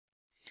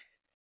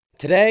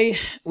Today,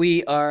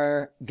 we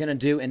are going to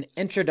do an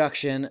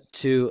introduction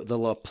to the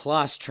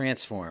Laplace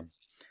transform.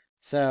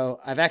 So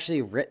I've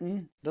actually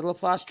written the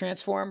Laplace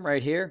transform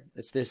right here.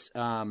 It's this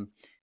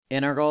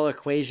integral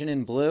equation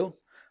in blue.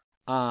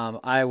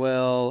 I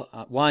will,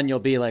 one, you'll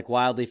be like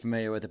wildly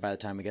familiar with it by the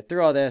time we get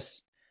through all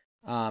this.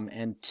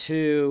 And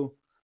two,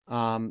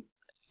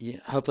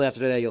 hopefully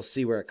after today, you'll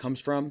see where it comes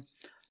from.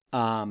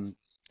 And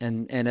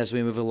as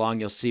we move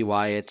along, you'll see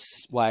why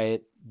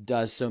it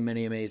does so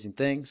many amazing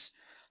things.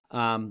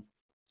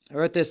 I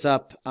wrote this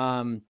up.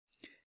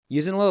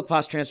 Using the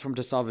Laplace transform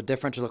to solve a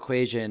differential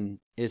equation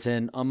is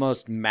an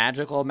almost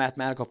magical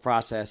mathematical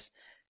process.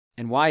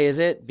 And why is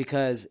it?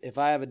 Because if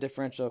I have a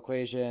differential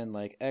equation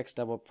like x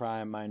double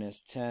prime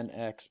minus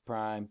 10x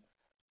prime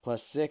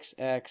plus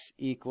 6x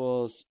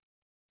equals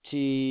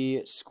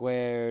t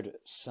squared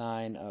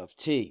sine of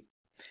t.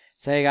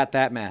 Say I got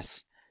that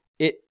mess.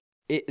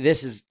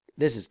 This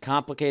is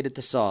complicated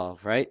to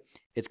solve, right?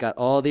 It's got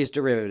all these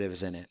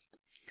derivatives in it.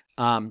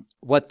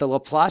 What the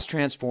Laplace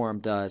transform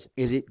does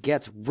is it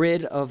gets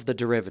rid of the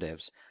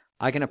derivatives.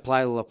 I can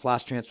apply the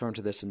Laplace transform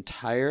to this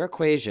entire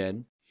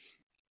equation,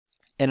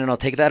 and then I'll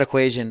take that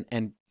equation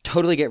and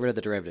totally get rid of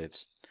the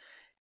derivatives.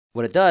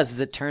 What it does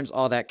is it turns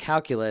all that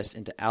calculus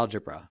into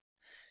algebra.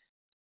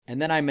 And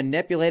then I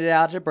manipulate it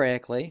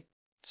algebraically.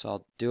 So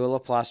I'll do a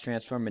Laplace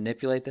transform,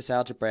 manipulate this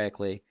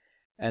algebraically,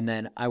 and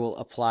then I will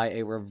apply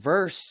a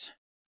reverse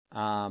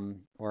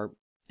or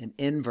an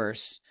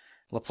inverse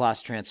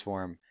Laplace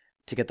transform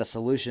to get the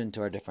solution to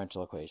our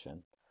differential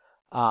equation.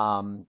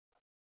 Let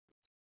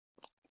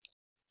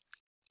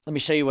me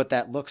show you what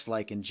that looks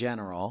like in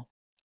general.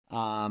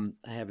 I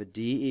have a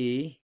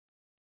dE.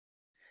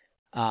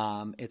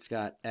 It's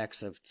got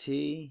x of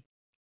t.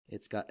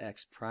 It's got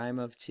x prime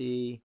of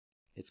t.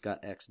 It's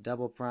got x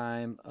double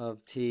prime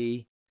of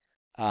t.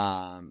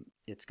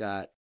 It's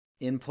got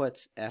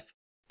inputs f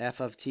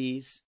of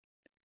t's,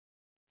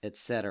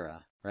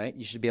 etc. Right?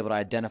 You should be able to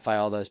identify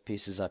all those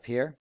pieces up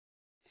here.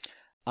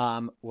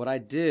 What I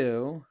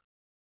do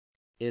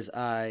is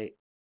I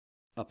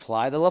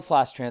apply the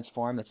Laplace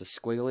transform. That's a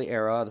squiggly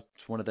arrow.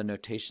 That's one of the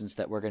notations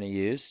that we're going to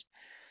use.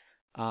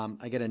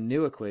 I get a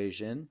new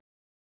equation.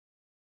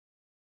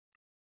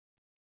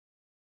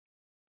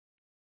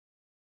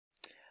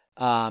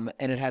 And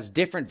it has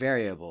different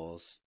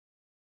variables.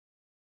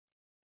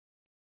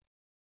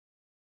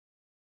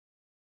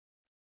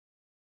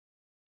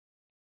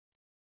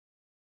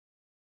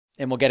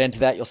 And we'll get into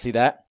that. You'll see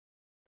that.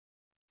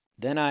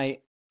 Then I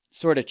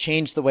sort of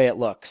change the way it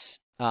looks.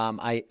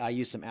 I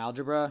use some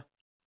algebra,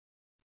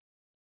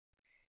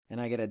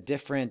 and I get a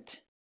different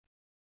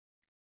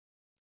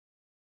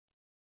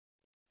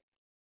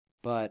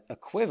but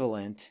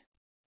equivalent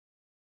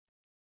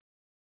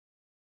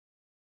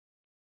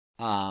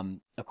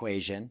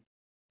equation.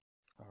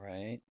 All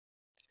right.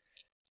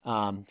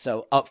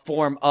 So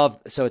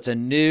it's a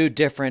new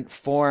different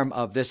form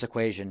of this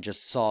equation,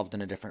 just solved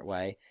in a different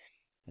way.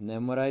 And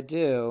then what I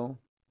do,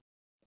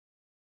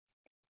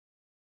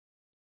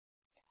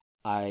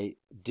 I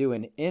do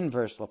an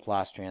inverse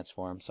Laplace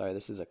transform. Sorry,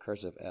 this is a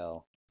cursive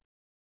L.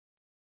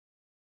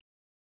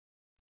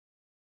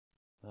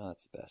 Oh,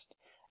 that's the best.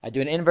 I do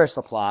an inverse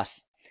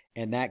Laplace,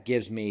 and that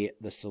gives me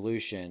the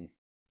solution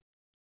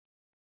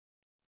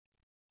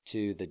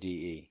to the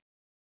dE.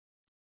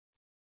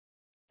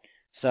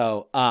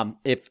 So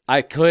if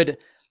I could,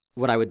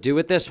 what I would do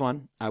with this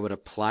one, I would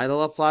apply the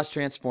Laplace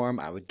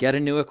transform, I would get a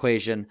new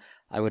equation,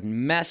 I would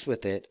mess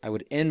with it, I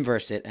would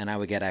inverse it, and I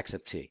would get x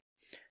of t.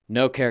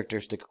 No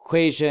characteristic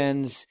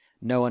equations,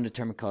 no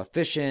undetermined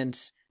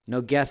coefficients,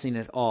 no guessing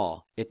at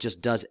all. It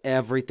just does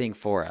everything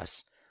for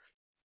us.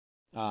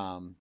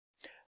 And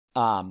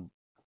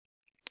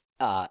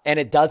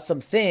it does some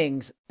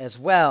things as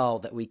well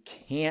that we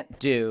can't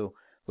do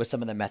with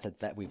some of the methods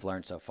that we've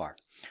learned so far.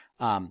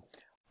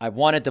 I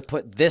wanted to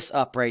put this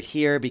up right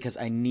here because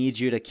I need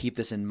you to keep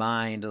this in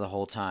mind the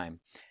whole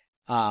time.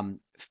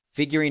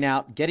 Figuring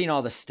out, getting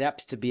all the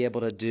steps to be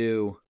able to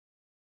do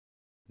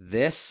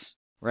this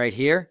right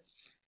here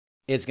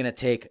is going to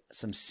take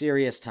some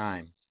serious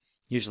time.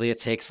 Usually it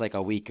takes like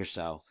a week or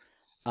so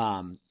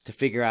to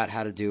figure out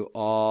how to do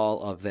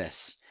all of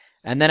this.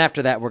 And then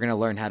after that, we're going to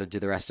learn how to do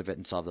the rest of it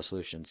and solve the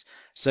solutions.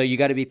 So you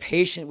got to be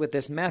patient with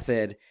this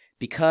method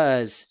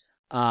because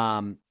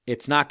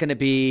it's not going to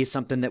be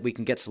something that we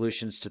can get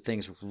solutions to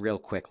things real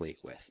quickly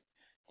with.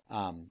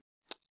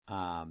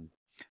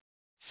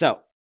 So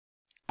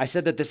I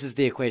said that this is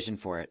the equation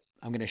for it.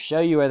 I'm going to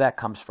show you where that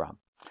comes from.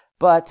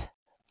 But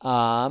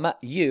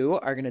you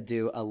are going to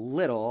do a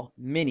little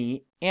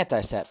mini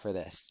anti-set for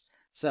this.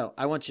 So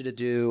I want you to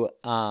do,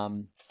 how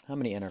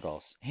many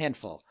integrals?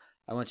 Handful.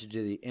 I want you to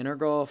do the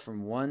integral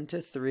from 1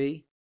 to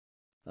 3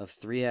 of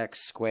 3x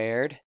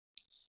squared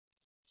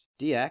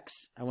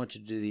dx. I want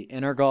you to do the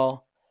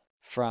integral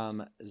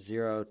from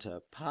 0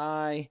 to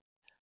pi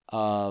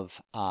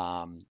of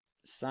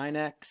sine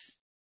x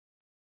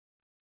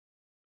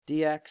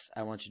dx.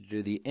 I want you to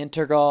do the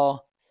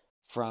integral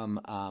from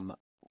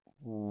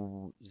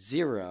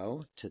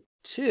 0 to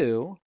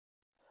 2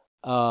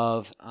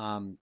 of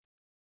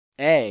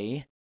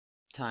a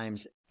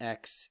times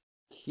x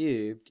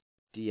cubed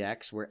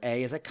dx, where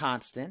a is a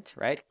constant,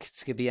 right?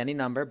 This could be any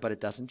number, but it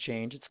doesn't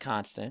change. It's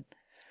constant.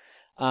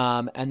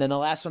 And then the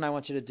last one I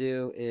want you to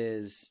do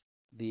is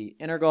the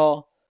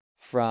integral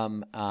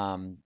from,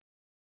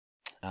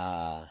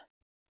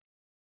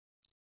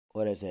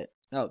 what is it?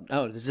 No,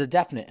 this is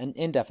an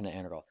indefinite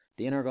integral.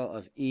 The integral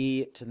of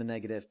e to the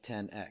negative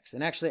 10x.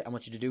 And actually, I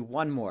want you to do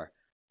one more.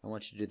 I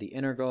want you to do the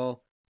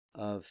integral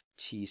of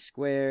t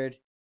squared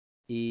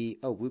e,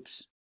 oh,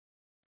 whoops.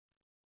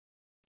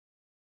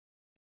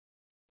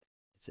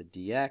 It's a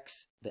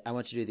dx. I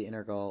want you to do the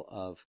integral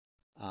of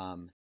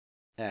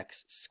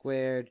x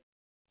squared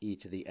e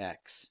to the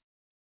x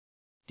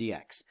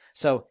dx.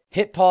 So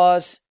hit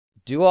pause,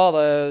 do all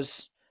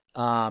those,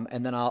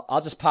 and then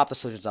I'll just pop the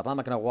solutions up. I'm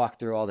not going to walk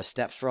through all the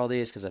steps for all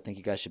these because I think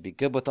you guys should be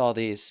good with all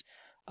these.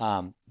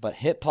 But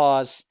hit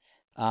pause,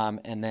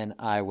 and then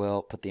I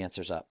will put the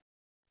answers up.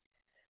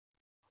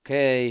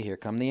 Okay, here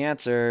come the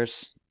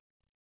answers.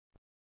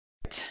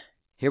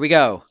 Here we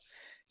go.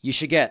 You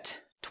should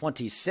get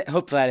 26.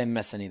 Hopefully I didn't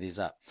mess any of these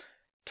up.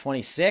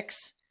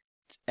 26.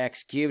 It's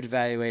x cubed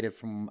evaluated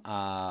from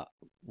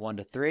 1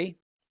 to 3.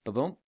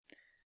 Ba-boom.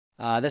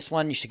 This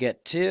one you should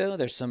get 2.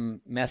 There's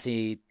some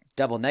messy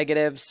double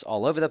negatives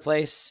all over the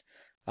place.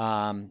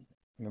 Remember,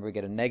 we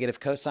get a negative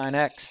cosine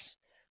x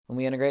when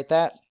we integrate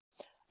that.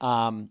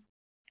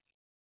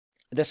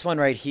 This one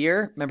right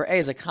here, remember a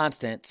is a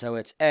constant, so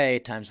it's a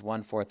times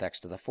 1/4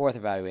 x to the 4th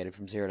evaluated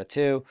from 0 to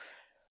 2,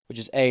 which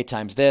is a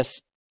times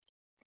this,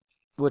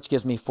 which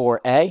gives me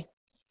 4a,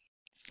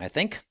 I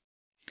think.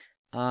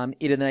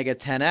 E to the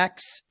negative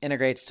 10x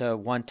integrates to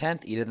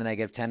 1/10 e to the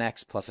negative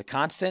 10x plus a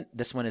constant.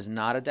 This one is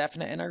not a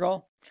definite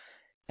integral.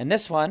 And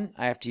this one,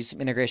 I have to use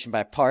some integration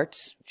by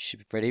parts, which you should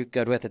be pretty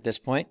good with at this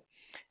point.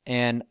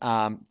 And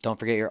don't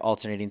forget your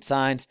alternating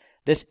signs.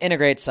 This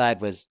integrate side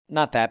was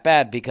not that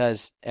bad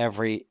because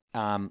every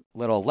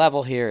little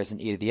level here is an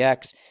e to the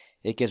x.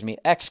 It gives me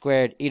x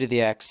squared e to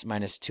the x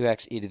minus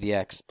 2x e to the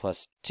x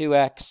plus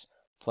 2x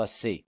plus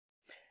c.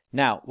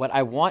 Now, what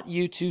I want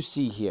you to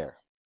see here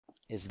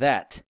is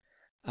that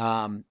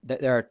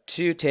there are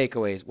 2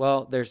 takeaways.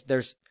 Well,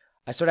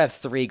 I sort of have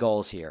 3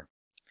 goals here.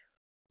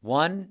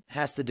 One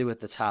has to do with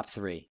the top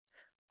 3.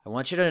 I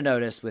want you to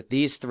notice with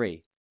these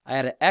 3, I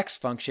had an x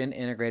function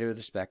integrated with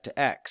respect to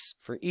x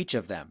for each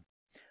of them.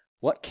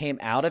 What came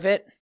out of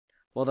it?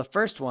 Well, the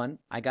first one,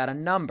 I got a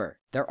number.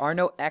 There are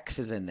no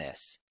x's in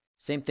this.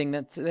 Same thing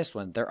with this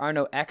one. There are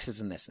no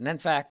x's in this. And in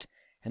fact,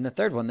 in the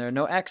third one, there are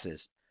no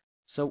x's.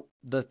 So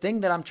the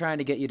thing that I'm trying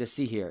to get you to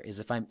see here is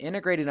if I'm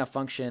integrating a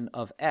function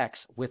of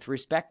x with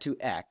respect to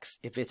x,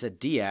 if it's a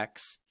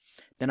dx,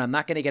 then I'm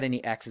not going to get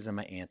any x's in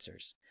my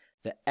answers.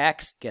 The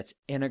x gets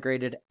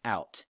integrated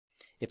out.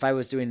 If I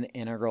was doing an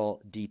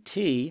integral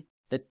dt,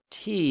 the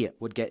t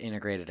would get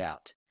integrated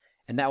out.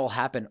 And that will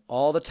happen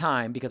all the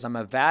time because I'm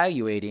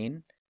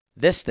evaluating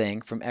this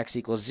thing from x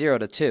equals 0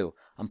 to 2.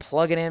 I'm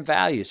plugging in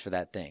values for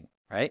that thing,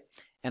 right?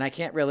 And I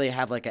can't really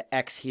have like an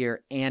x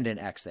here and an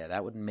x there.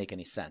 That wouldn't make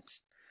any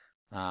sense.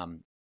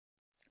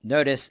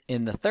 Notice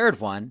in the third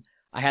one,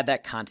 I had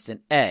that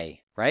constant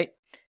a, right?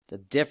 The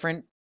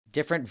different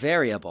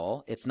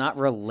variable. It's not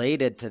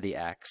related to the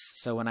x.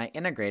 So when I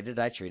integrated,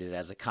 I treated it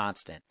as a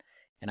constant.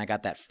 And I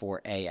got that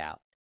 4a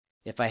out.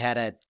 If I had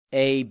a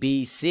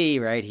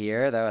ABC right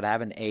here, that would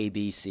have an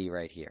ABC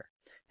right here.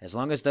 As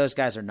long as those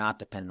guys are not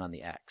dependent on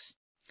the x.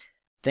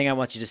 Thing I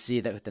want you to see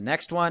that with the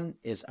next one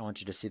is I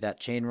want you to see that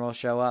chain rule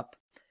show up.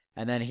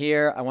 And then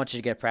here, I want you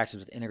to get practice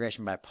with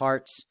integration by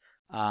parts,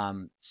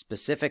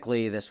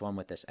 specifically this one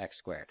with this x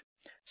squared.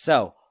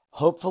 So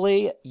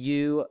hopefully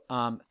you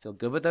feel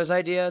good with those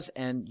ideas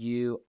and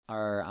you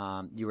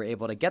were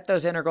able to get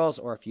those integrals,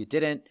 or if you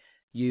didn't,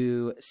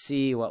 you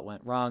see what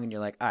went wrong and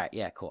you're like, all right,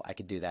 yeah, cool, I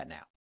could do that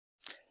now.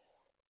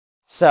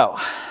 So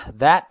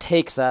that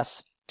takes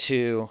us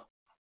to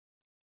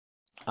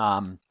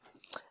I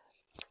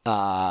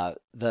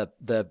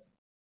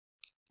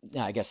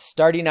guess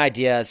starting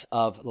ideas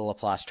of the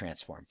Laplace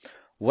transform.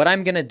 What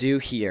I'm going to do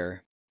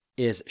here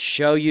is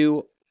show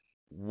you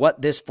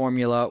what this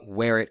formula,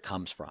 where it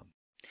comes from.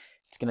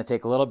 It's going to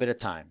take a little bit of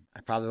time.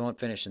 I probably won't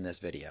finish in this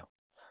video.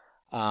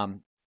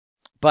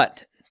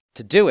 But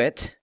to do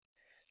it,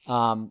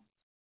 I'm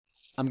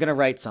going to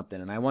write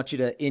something, and I want you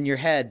to, in your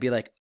head, be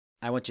like,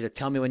 I want you to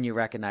tell me when you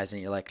recognize it,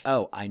 and you're like,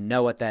 oh, I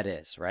know what that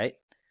is, right?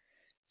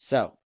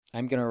 So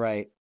I'm going to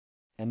write,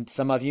 and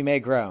some of you may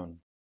groan,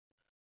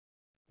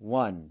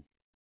 1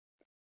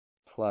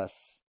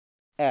 plus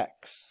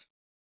x,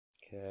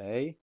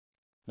 okay,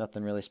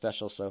 nothing really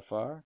special so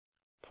far,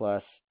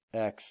 plus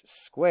x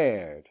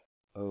squared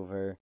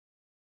over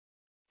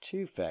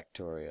 2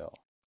 factorial,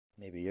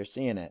 maybe you're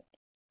seeing it,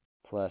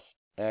 plus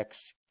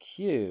x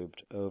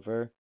cubed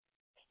over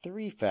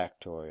 3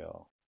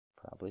 factorial,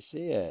 probably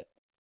see it,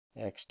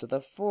 x to the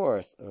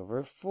 4th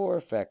over 4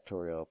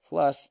 factorial,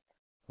 plus,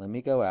 let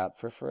me go out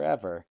for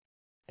forever,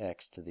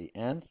 x to the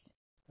nth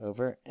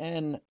over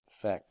n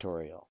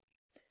factorial.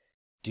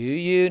 Do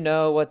you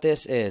know what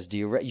this is?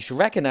 You should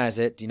recognize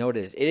it. Do you know what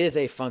it is? It is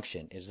a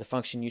function. It is a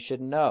function you should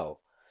know.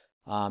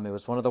 It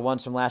was one of the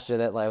ones from last year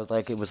that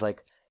it was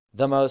like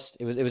the most,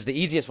 it was the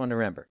easiest one to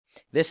remember.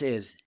 This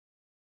is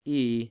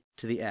e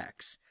to the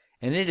x,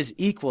 and it is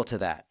equal to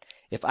that.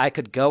 If I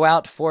could go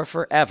out for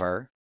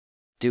forever,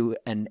 do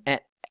an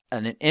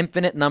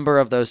infinite number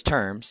of those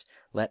terms,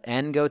 let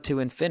n go to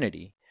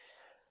infinity,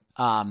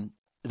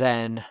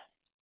 then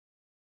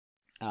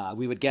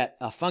we would get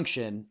a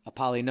function, a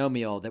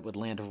polynomial, that would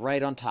land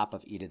right on top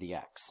of e to the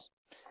x.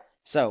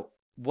 So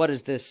what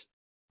is this?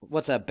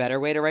 What's a better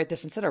way to write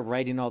this? Instead of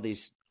writing all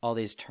these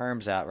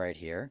terms out right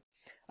here,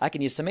 I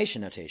can use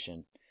summation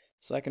notation.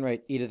 So I can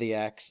write e to the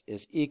x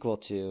is equal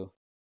to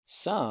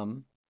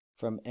sum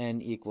from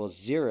n equals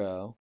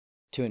 0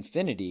 to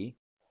infinity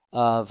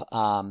of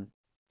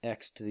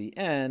x to the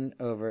n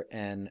over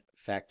n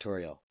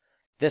factorial.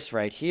 This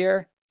right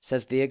here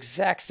says the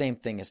exact same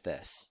thing as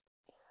this.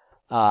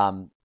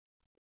 And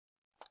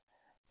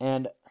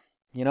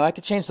you know, I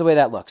could change the way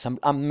that looks.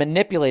 I'm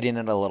manipulating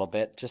it a little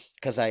bit just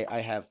because I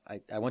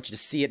want you to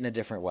see it in a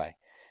different way.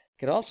 I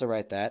could also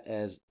write that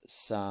as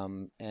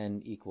sum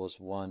n equals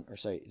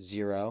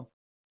 0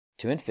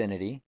 to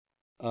infinity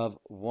of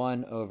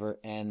 1 over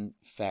n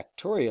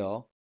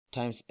factorial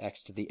times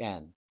x to the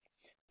n.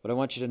 What I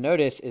want you to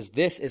notice is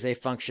this is a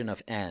function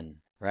of n,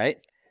 right?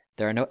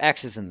 There are no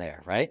x's in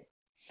there, right?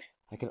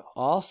 I could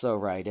also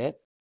write it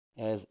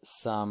as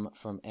sum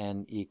from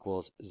n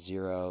equals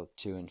 0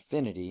 to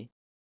infinity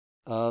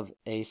of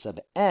a sub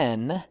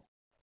n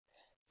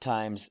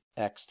times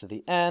x to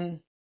the n,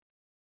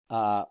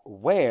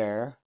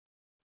 where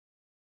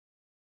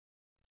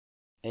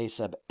a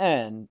sub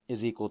n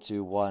is equal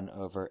to 1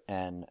 over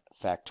n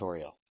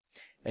factorial.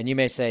 And you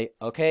may say,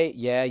 okay,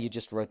 yeah, you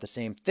just wrote the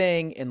same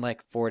thing in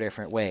like 4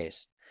 different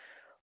ways.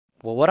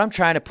 Well, what I'm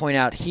trying to point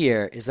out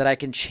here is that I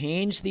can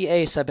change the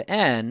a sub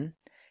n,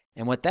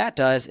 and what that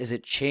does is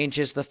it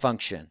changes the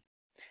function.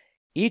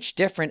 Each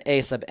different a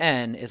sub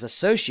n is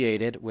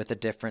associated with a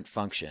different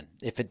function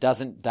if it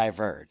doesn't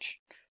diverge.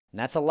 And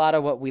that's a lot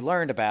of what we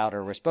learned about,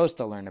 or we're supposed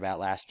to learn about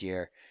last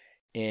year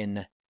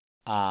in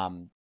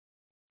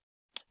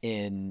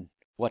in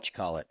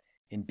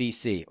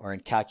BC or in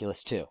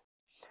Calculus 2.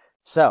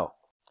 So,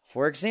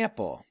 for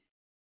example,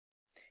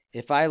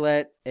 if I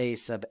let a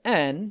sub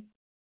n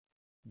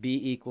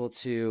be equal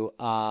to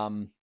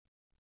 1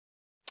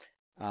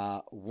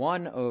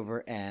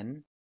 over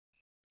n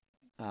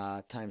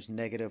times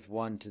negative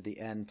 1 to the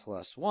n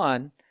plus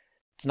 1.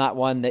 It's not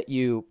one that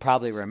you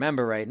probably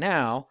remember right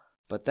now,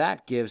 but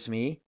that gives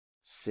me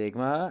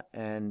sigma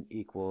n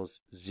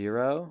equals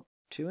 0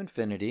 to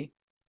infinity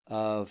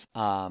of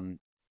 1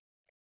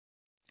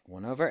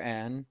 over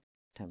n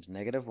times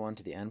negative 1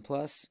 to the n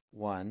plus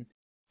 1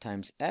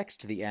 times x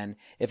to the n.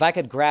 If I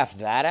could graph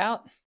that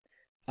out,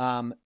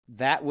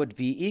 that would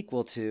be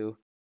equal to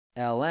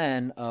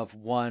ln of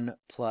 1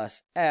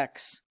 plus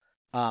x.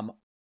 I'll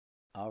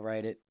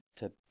write it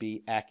to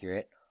be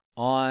accurate,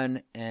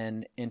 on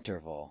an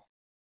interval.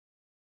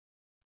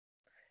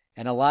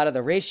 And a lot of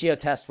the ratio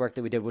test work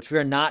that we did, which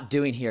we're not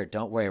doing here,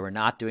 don't worry, we're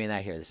not doing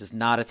that here. This is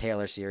not a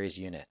Taylor series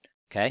unit,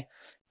 okay?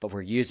 But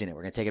we're using it.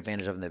 We're going to take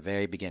advantage of it in the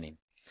very beginning.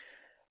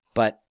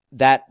 But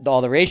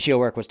all the ratio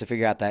work was to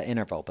figure out that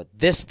interval. But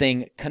this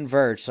thing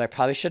converged, so I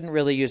probably shouldn't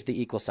really use the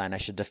equal sign. I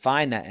should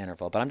define that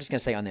interval, but I'm just going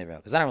to say on the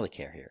interval because I don't really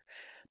care here.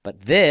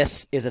 But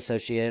this is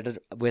associated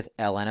with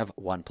ln of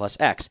 1 plus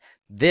x.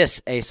 This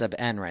a sub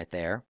n right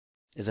there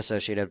is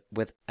associated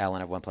with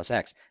ln of 1 plus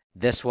x.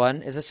 This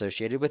one is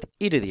associated with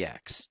e to the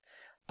x.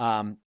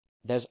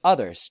 There's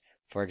others.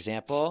 For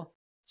example,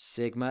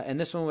 sigma, and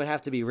this one would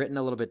have to be written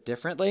a little bit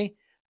differently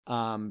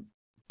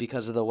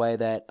because of the way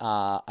that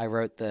I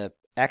wrote the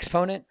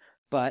exponent,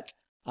 but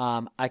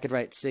I could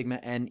write sigma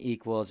n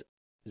equals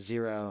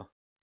 0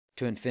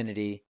 to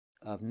infinity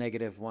of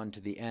negative 1 to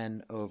the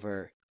n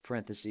over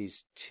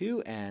parentheses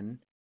 2n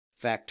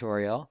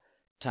factorial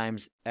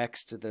times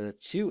x to the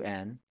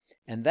 2n,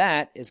 and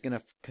that is going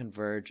to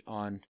converge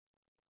on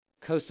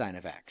cosine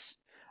of x.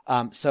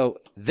 So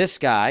this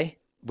guy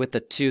with the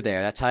 2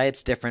 there, that's how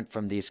it's different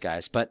from these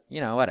guys, but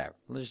you know, whatever.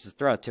 Let's just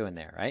throw a 2 in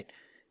there, right?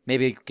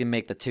 Maybe you can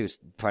make the 2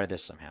 part of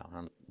this somehow,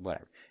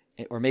 whatever.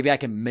 Or maybe I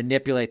can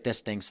manipulate this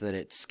thing so that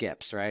it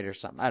skips, right, or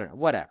something. I don't know,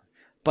 whatever.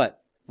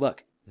 But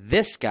look,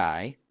 this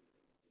guy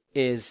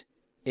is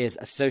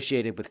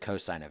associated with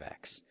cosine of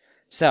x.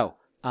 So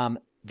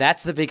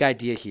that's the big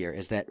idea here,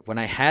 is that when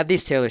I had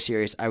these Taylor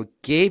series, I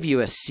gave you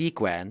a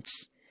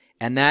sequence,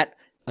 and that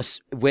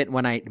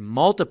when I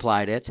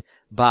multiplied it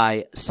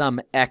by some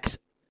x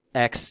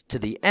to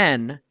the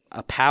n,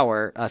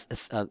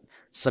 a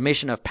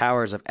summation of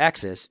powers of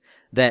x's,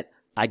 that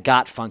I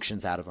got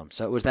functions out of them.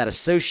 So it was that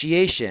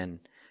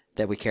association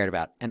that we cared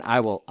about, and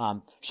I will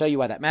show you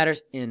why that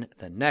matters in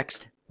the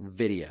next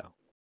video.